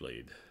Rage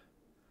Blade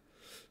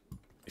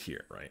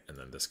here, right? And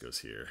then this goes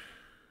here,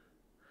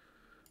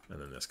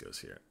 and then this goes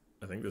here.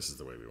 I think this is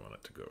the way we want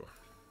it to go.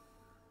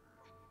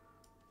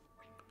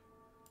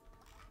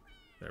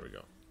 There we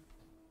go.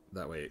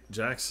 That way,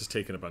 Jax has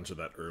taken a bunch of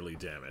that early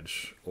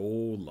damage. Oh,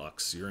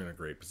 Lux, you're in a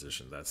great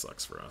position. That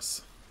sucks for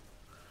us.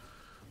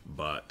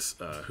 But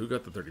who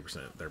got the 30%?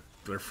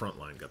 Their front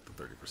line got the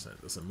 30%.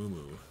 This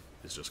Amumu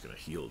is just going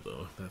to heal,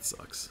 though. That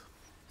sucks.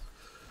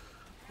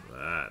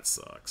 That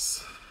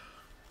sucks.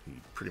 He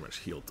pretty much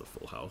healed to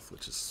full health,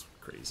 which is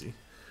crazy.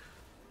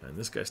 And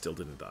this guy still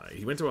didn't die.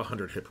 He went to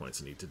 100 hit points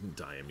and he didn't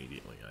die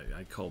immediately.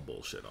 I call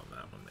bullshit on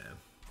that one, man.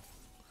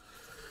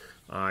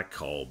 I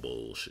call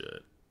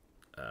bullshit.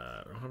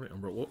 I don't have any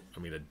umbra. Well, I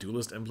mean, a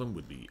duelist emblem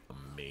would be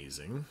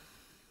amazing.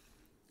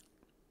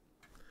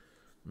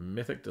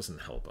 Mythic doesn't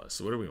help us.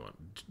 So what do we want?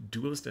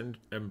 Duelist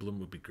emblem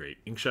would be great.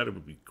 Inkshadow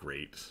would be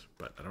great,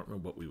 but I don't know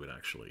what we would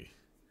actually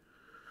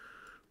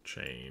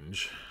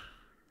change.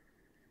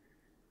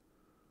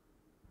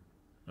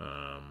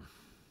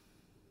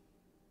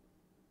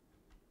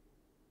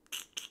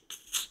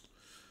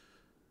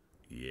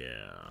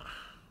 Yeah.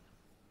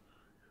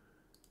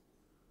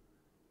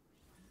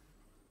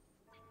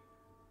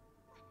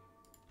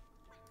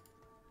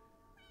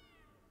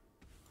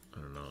 I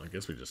don't know. I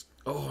guess we just...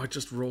 Oh, I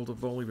just rolled a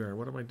volley bear.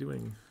 What am I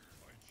doing?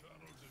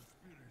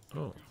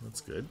 Oh,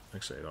 that's good.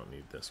 Actually, I don't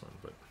need this one,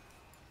 but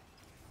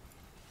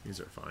these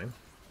are fine.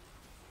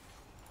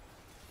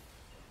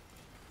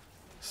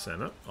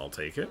 Senna, I'll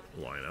take it.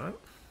 Why not?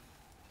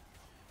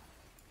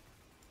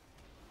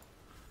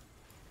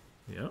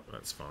 Yeah,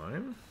 that's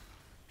fine.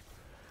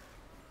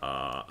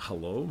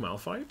 Hello,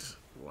 Malphite?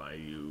 Why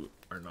you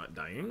are not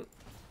dying?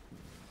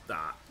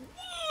 Ah,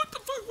 what the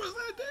fuck was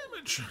that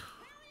damage?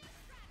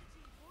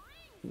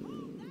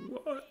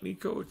 What?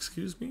 Nico,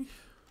 excuse me?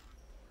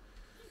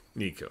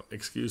 Nico,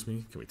 excuse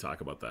me? Can we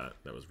talk about that?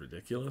 That was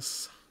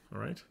ridiculous.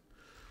 Alright.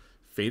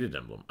 Faded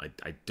emblem.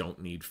 I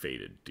don't need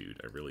faded,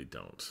 dude. I really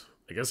don't.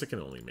 I guess I can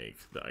only make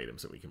the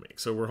items that we can make.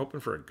 So we're hoping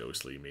for a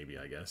ghostly, maybe,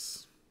 I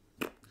guess.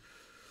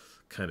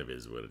 Kind of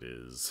is what it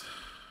is.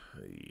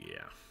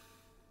 Yeah.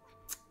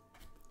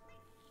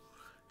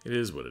 It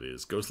is what it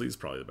is. Ghostly is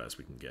probably the best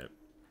we can get.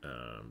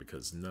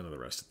 Because none of the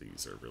rest of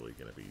these are really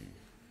going to be...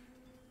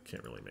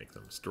 Can't really make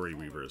them. Story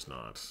Weaver is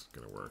not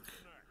going to work.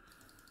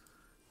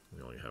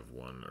 We only have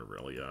one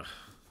Aurelia.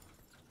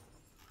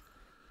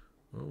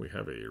 Well, we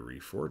have a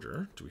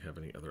Reforger. Do we have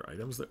any other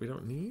items that we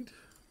don't need?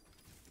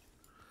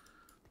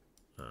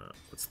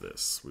 What's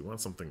this? We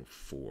want something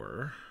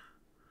for...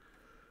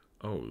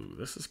 Oh,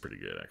 this is pretty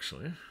good,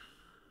 actually.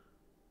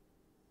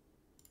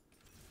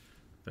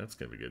 That's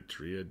going to be good.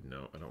 Triad?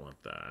 No, I don't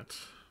want that.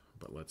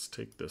 But let's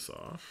take this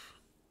off.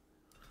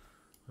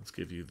 Let's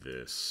give you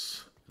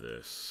this,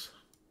 this,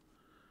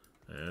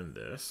 and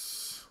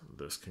this.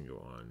 This can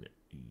go on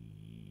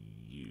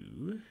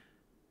you.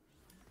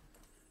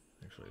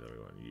 Actually, that'll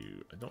go on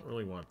you. I don't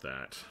really want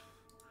that.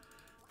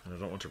 And I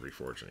don't want to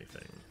reforge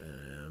anything.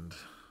 And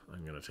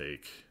I'm going to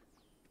take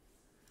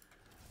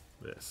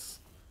this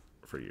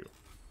for you.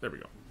 There we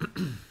go.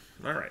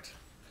 Alright.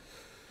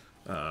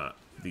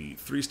 The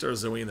 3-star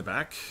Zoe in the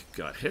back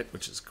got hit,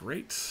 which is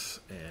great.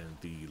 And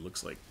the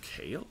looks like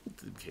Kale.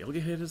 Did Kale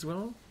get hit as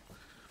well?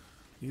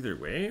 Either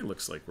way, it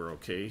looks like we're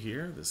okay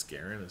here. This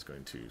Garen is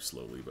going to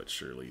slowly but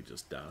surely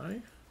just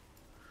die.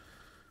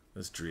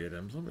 This Dryad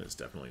emblem is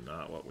definitely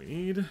not what we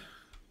need.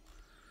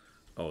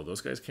 Oh,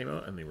 those guys came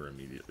out and they were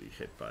immediately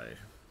hit by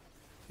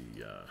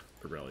the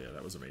Aurelia.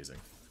 That was amazing.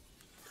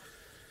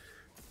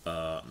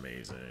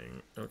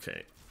 Amazing.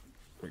 Okay.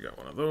 We got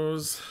one of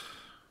those.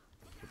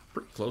 We're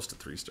pretty close to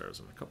 3 stars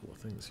on a couple of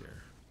things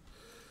here.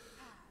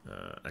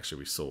 Actually,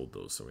 we sold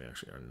those, so we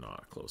actually are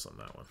not close on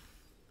that one.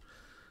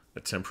 A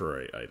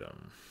temporary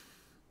item.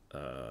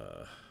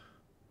 I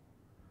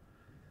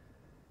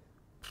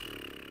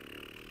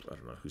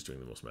don't know who's doing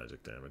the most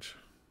magic damage.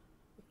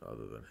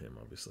 Other than him,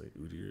 obviously.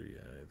 Udyr,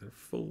 yeah, they're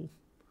full.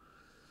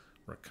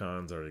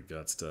 Rakan's already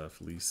got stuff.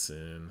 Lee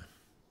Sin.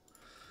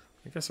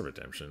 I guess a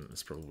redemption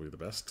is probably the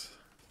best.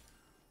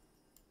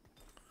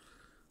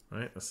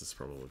 Right, this is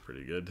probably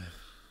pretty good.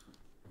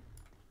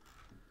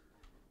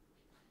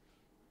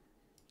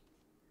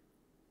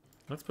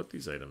 Let's put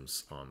these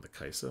items on the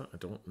Kaisa. I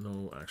don't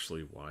know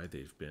actually why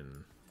they've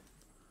been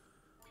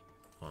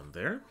on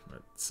there.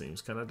 That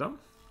seems kind of dumb.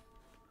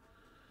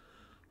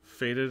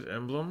 Faded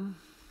emblem.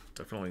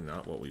 Definitely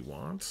not what we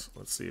want.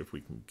 Let's see if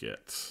we can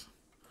get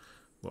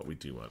what we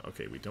do want.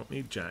 Okay, we don't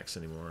need Jax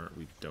anymore.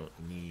 We don't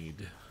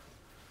need...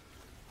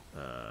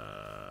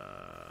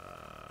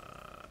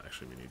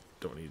 actually,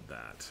 don't need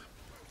that.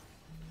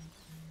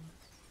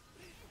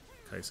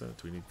 Kaisa?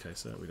 Do we need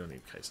Kaisa? We don't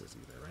need Kaisas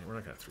either, right? We're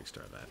not going to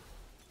 3-star that.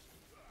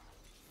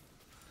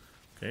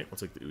 Okay, we'll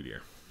take the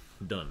Udyr.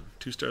 Done.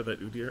 2-star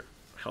that Udyr.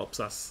 Helps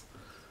us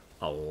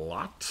a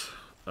lot.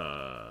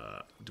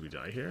 Do we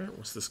die here?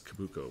 What's this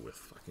Kabuko with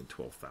fucking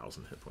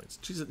 12,000 hit points?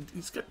 Jesus,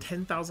 he's got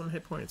 10,000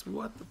 hit points.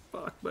 What the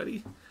fuck,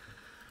 buddy?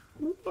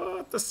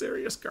 What the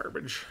serious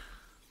garbage?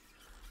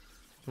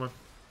 Come on.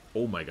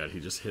 Oh my god, he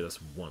just hit us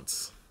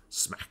once.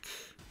 Smack.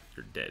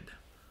 You're dead.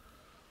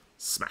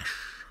 Smash.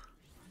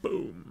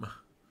 Boom.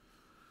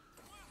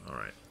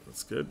 Alright,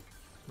 that's good.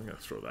 I'm gonna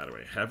throw that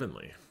away.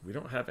 Heavenly. We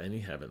don't have any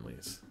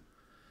heavenlies.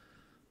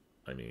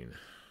 I mean,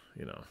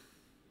 you know.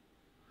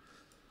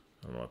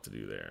 I don't know what to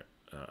do there.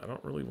 I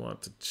don't really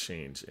want to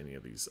change any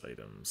of these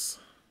items.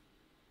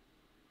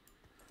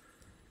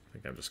 I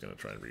think I'm just gonna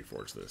try and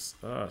reforge this.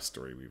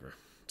 Story Weaver.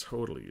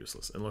 Totally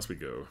useless. Unless we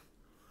go...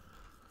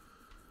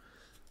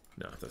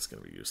 No, that's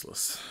gonna be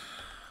useless.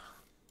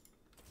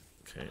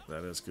 Okay,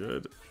 that is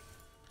good.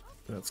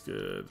 That's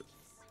good.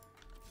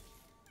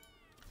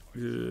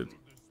 Good.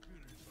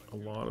 A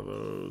lot of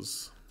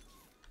those.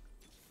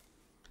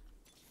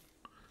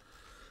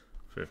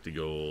 50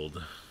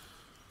 gold.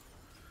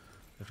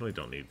 Definitely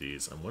don't need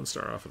these. I'm 1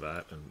 star off of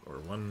that, or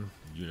 1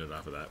 unit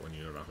off of that, 1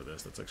 unit off of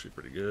this. That's actually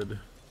pretty good.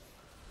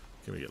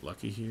 Can we get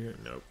lucky here?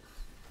 Nope.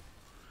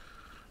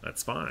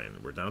 That's fine.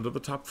 We're down to the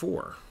top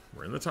 4.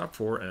 We're in the top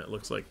 4, and it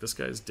looks like this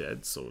guy's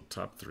dead, so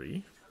top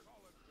 3.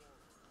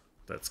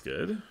 That's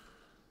good.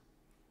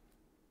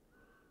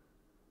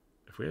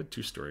 If we had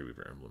 2 Story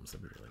Weaver emblems,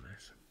 that'd be really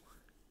nice.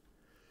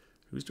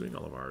 Who's doing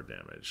all of our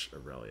damage?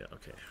 Aurelia.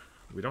 Okay.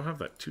 We don't have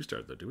that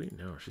 2-star, though, do we?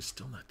 No, she's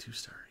still not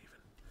 2-star even.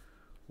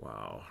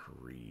 Wow.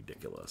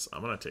 Ridiculous.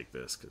 I'm going to take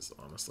this, because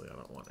honestly, I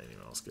don't want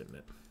anyone else getting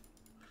it.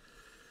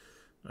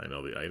 I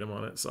know the item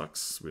on it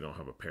sucks. We don't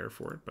have a pair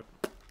for it, but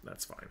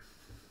that's fine.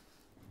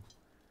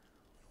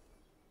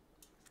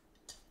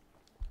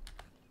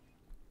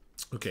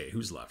 Okay,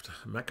 who's left?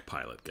 Mech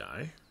Pilot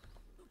guy.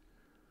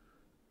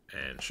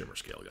 And Shimmer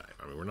Scale guy.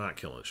 I mean, we're not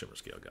killing the Shimmer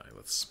Scale guy.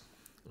 Let's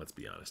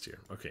be honest here.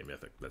 Okay,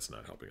 Mythic. That's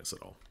not helping us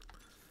at all.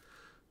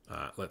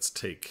 Let's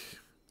take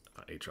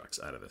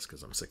Aatrox out of this,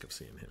 because I'm sick of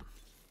seeing him.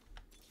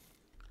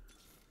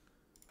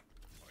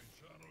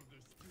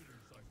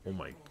 Oh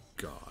my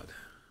god.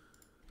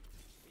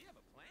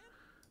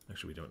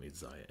 Actually, we don't need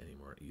Zaya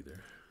anymore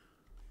either.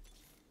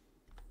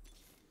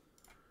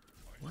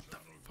 What the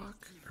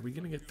fuck? Are we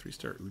gonna get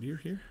 3-star Udyr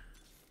here?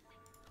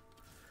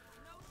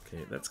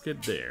 Okay, that's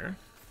good there.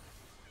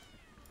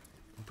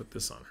 I'll put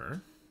this on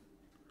her.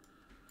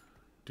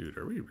 Dude,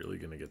 are we really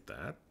gonna get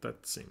that?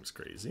 That seems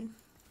crazy.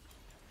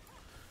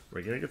 Are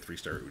we gonna get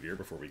 3-star Udyr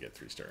before we get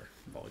 3-star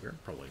Volibear?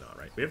 Probably not,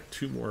 right? We have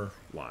 2 more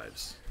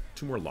lives.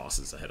 2 more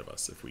losses ahead of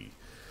us. If we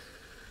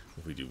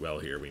do well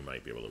here, we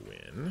might be able to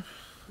win.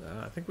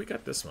 I think we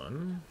got this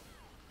one.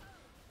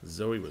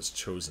 Zoe was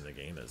chosen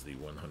again as the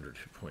 100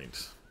 hit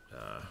point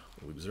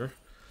loser.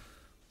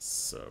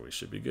 So we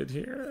should be good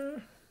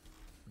here.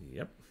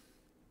 Yep.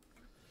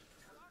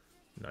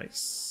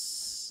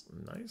 Nice.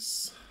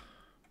 Nice.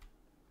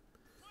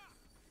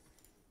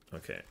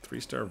 Okay,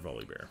 3-star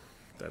Volibear.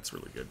 That's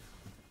really good.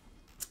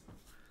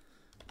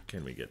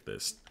 Can we get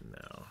this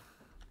now?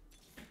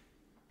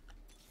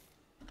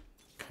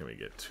 Can we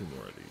get 2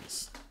 more of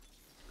these?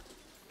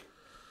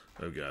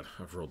 Oh god,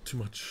 I've rolled too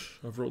much.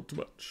 I've rolled too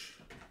much.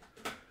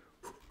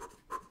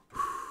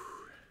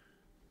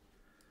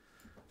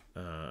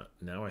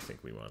 Now I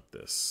think we want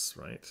this,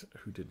 right?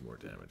 Who did more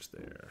damage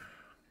there?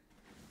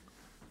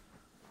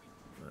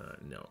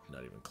 No,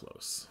 not even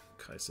close.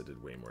 Kaisa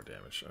did way more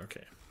damage.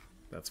 Okay,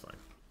 that's fine.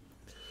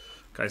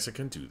 Kaisa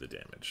can do the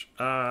damage.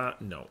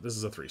 No, this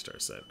is a 3-star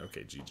set.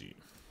 Okay, GG.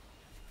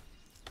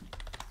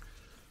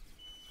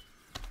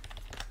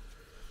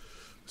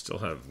 Still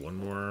have 1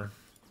 more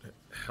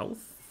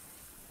health?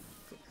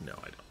 No,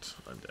 I don't.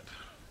 I'm dead.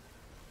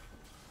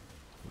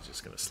 He's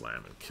just gonna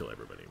slam and kill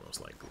everybody,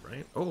 most likely,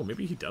 right? Oh,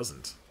 maybe he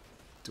doesn't.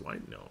 Do I?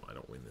 No, I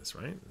don't win this,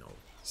 right? No.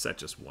 Set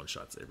just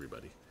one-shots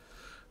everybody.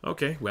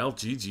 Okay, well,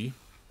 GG,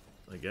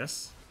 I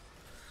guess.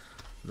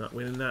 Not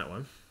winning that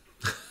one.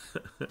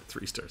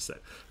 3-star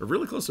set. We're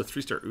really close to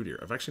 3-star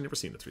Udyr. I've actually never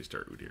seen a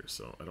 3-star Udyr,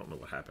 so I don't know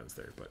what happens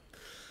there. But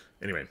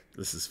anyway,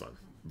 this is fun.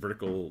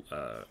 Vertical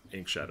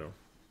Inkshadow.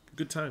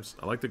 Good times.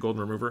 I like the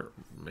golden remover.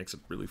 It makes it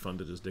really fun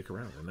to just dick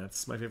around, and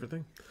that's my favorite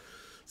thing.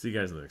 See you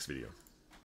guys in the next video.